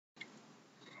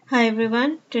Hi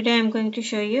everyone, today I'm going to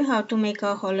show you how to make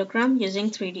a hologram using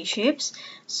 3D shapes.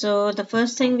 So the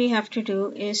first thing we have to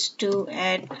do is to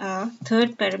add a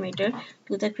third parameter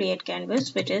to the create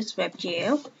canvas, which is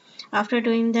WebGL. After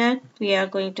doing that, we are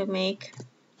going to make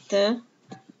the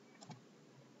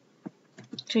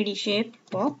 3D shape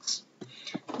box,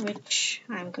 which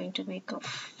I'm going to make of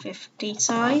 50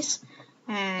 size,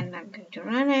 and I'm going to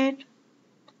run it.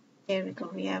 There we go,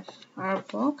 we have our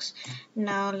box.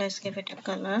 Now let's give it a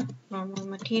color, normal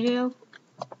material,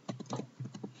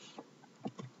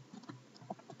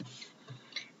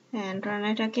 and run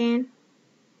it again.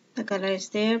 The color is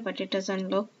there, but it doesn't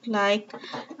look like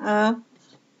a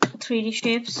 3D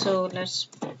shape, so let's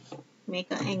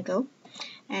make an angle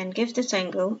and give this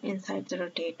angle inside the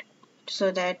rotate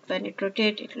so that when it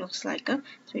rotates it looks like a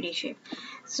 3D shape.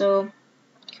 So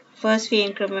first we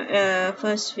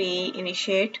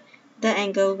initiate the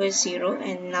angle with 0,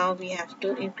 and now we have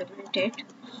to increment it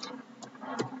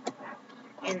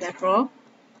in the draw.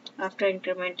 After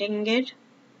incrementing it,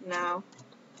 now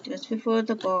just before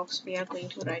the box we are going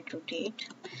to write rotate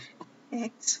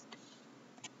X.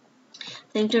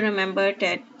 Thing to remember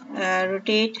that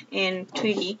rotate in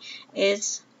 3D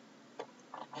is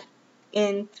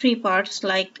in three parts,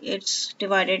 like it's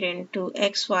divided into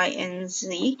X, Y, and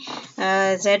Z.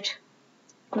 Z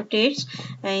rotates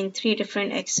in three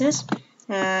different axes,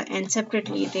 and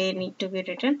separately they need to be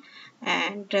written.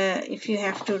 And if you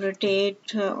have to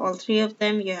rotate all three of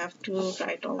them, you have to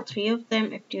write all three of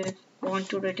them. If you want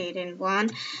to rotate in one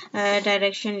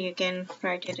direction, you can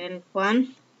write it in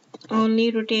one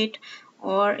only rotate,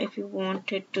 or if you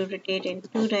want it to rotate in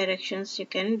two directions, you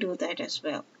can do that as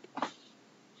well.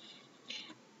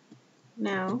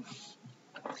 Now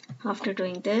after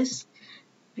doing this,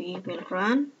 we will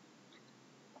run,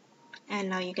 and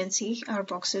now you can see our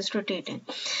box is rotating.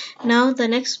 Now the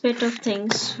next bit of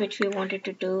things which we wanted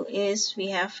to do is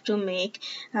we have to make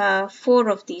 4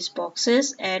 of these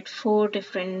boxes at 4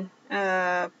 different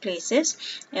places,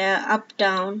 up,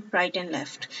 down, right, and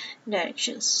left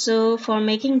directions. So for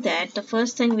making that, the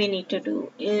first thing we need to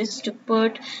do is to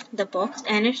put the box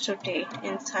and its rotate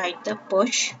inside the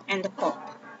push and the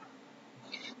pop.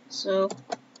 So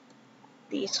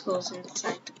these goes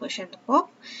inside the push and the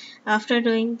pop. After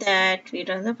doing that, we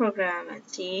run the program and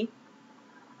see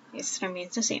it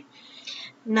remains the same.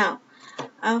 Now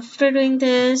after doing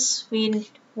this, we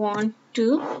want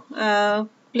to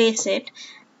place it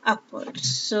upwards.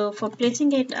 So for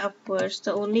placing it upwards,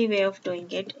 the only way of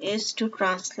doing it is to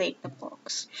translate the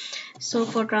box. So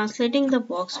for translating the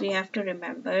box, we have to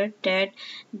remember that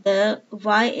the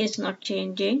Y is not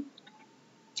changing.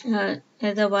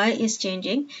 The Y is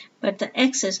changing, but the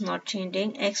X is not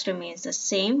changing. X remains the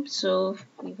same. So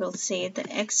we will say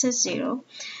the X is 0,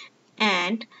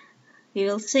 and we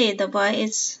will say the Y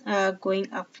is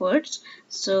going upwards.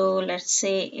 So let's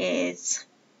say it's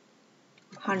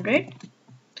 100.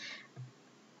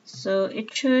 So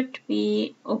it should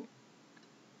be, oh,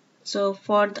 so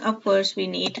for the upwards we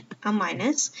need a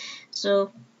minus.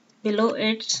 So below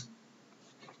it's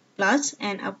plus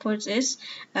and upwards is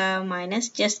minus,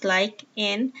 just like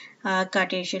in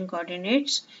Cartesian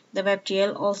coordinates. The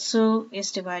WebGL also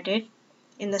is divided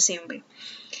in the same way.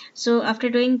 So after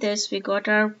doing this, we got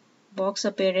our box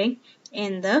appearing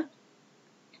in the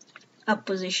up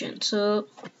position. So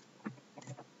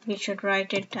we should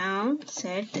write it down,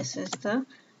 said this is the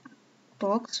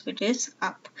box which is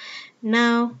up.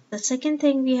 Now the second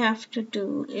thing we have to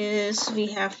do is we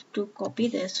have to copy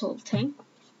this whole thing.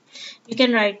 You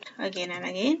can write again and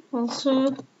again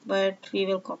also, but we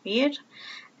will copy it,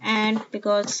 and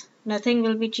because nothing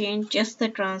will be changed, just the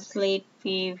translate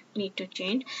we need to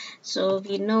change. So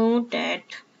we know that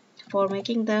for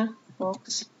making the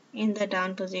box in the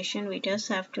down position, we just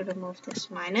have to remove this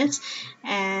minus,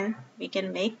 and we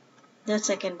can make the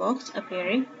second box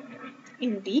appearing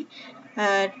in the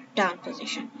down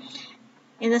position.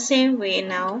 In the same way,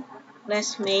 now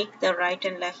let's make the right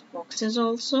and left boxes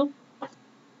also.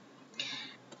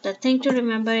 The thing to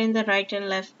remember in the right and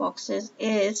left boxes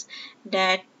is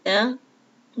that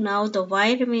now the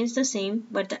Y remains the same,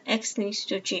 but the X needs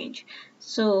to change.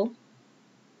 So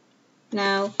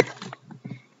now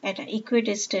at an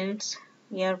equidistance,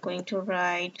 we are going to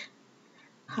write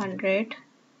 100,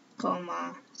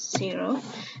 0.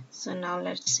 So now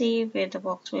let's see where the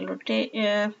box will rotate,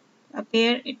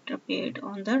 appear. It appeared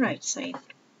on the right side,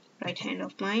 right hand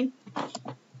of mine.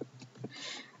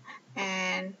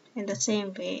 And in the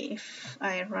same way, if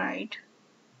I write,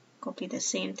 copy the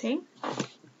same thing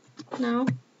now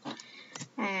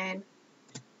and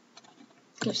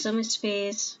give some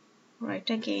space, write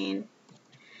again,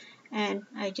 and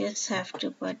I just have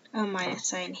to put a minus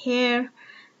sign here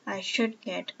I should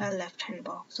get a left hand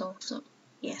box also.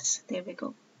 Yes, there we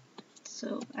go.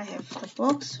 So I have the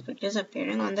box which is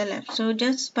appearing on the left. So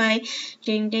just by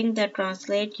changing the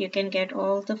translate, you can get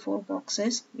all the 4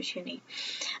 boxes which you need.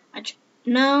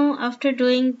 Now after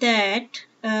doing that,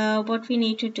 what we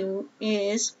need to do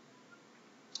is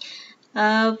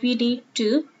we need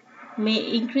to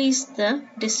increase the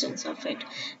distance of it.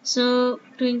 So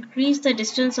to increase the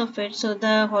distance of it, so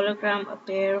the hologram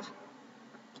appear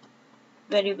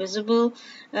very visible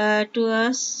to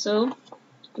us, so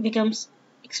it becomes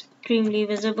extremely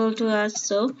visible to us.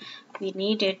 So we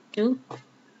need it to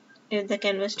the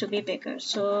canvas to be bigger.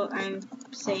 So I'm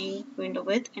saying window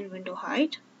width and window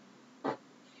height,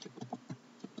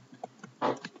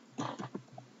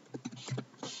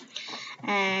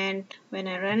 and when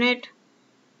I run it,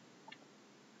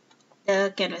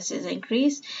 the canvas is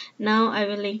increased. Now I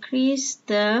will increase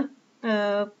the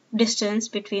distance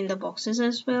between the boxes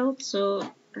as well. So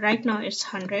right now it's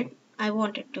 100. I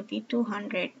want it to be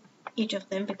 200 each of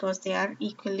them because they are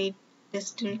equally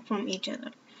distant from each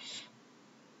other.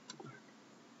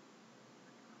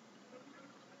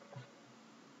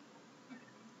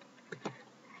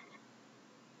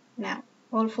 Now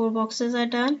all 4 boxes are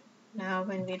done. Now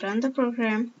when we run the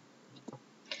program,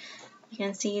 you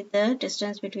can see the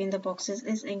distance between the boxes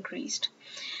is increased.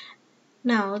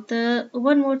 Now the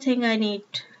one more thing I need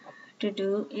to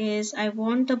do is I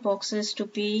want the boxes to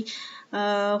be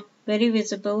very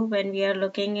visible when we are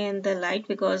looking in the light,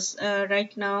 because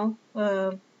right now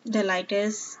the light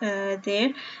is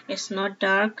there, it's not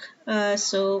dark,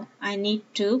 so I need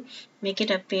to make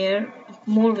it appear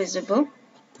more visible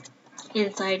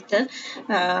inside the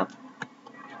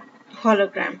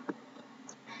hologram.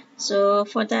 So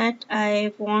for that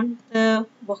I want the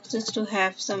boxes to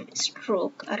have some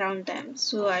stroke around them,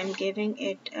 so I'm giving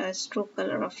it a stroke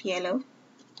color of yellow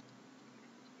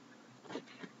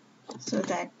so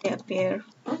that they appear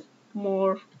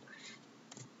more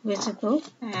visible,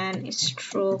 and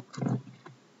stroke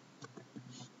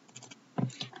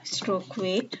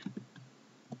weight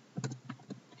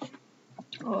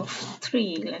of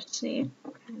 3, let's say,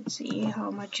 and see how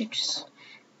much it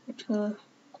will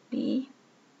be.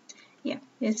 Yeah,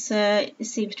 it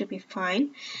seems to be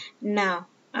fine. Now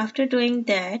after doing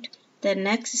that, the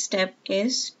next step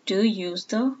is to use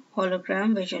the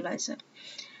hologram visualizer.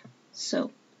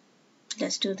 So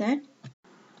let's do that.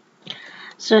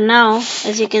 So now,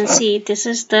 as you can see, this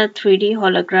is the 3D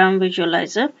hologram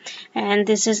visualizer, and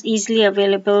this is easily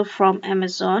available from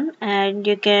Amazon, and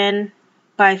you can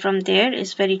buy from there.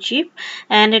 It's very cheap,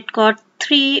 and it got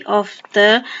 3 of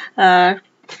the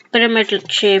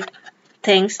pyramid shape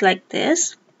things like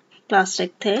this,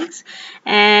 plastic things,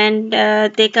 and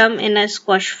they come in a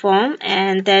squash form,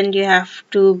 and then you have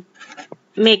to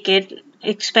make it,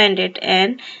 expand it,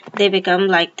 and they become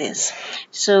like this.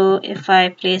 So if I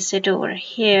place it over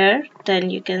here,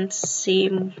 then you can see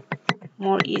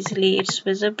more easily it's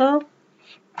visible.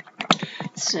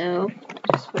 So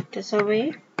just put this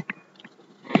away,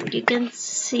 and you can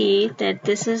see that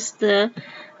this is the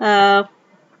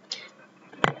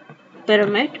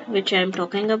pyramid which I'm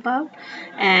talking about,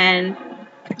 and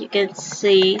you can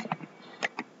see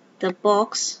the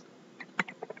box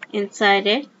inside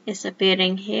it is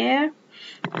appearing here.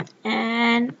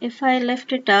 And if I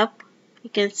lift it up, you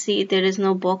can see there is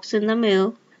no box in the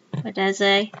middle, but as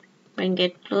I bring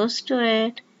it close to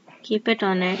it, keep it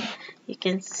on it, you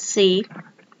can see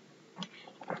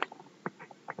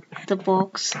the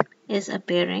box is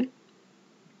appearing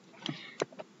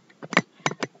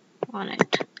on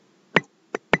it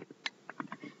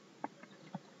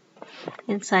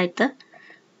inside the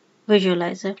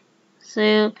visualizer.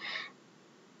 So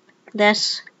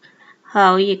that's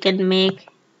how you can make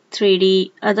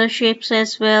 3D other shapes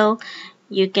as well.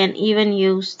 You can even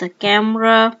use the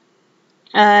camera,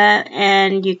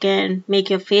 and you can make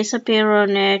your face appear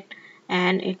on it,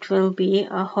 and it will be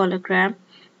a hologram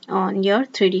on your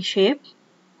 3D shape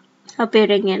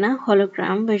appearing in a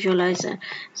hologram visualizer.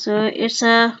 So it's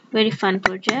a very fun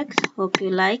project. Hope you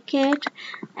like it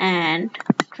and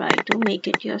try to make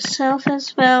it yourself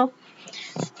as well.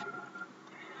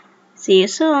 See you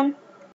soon.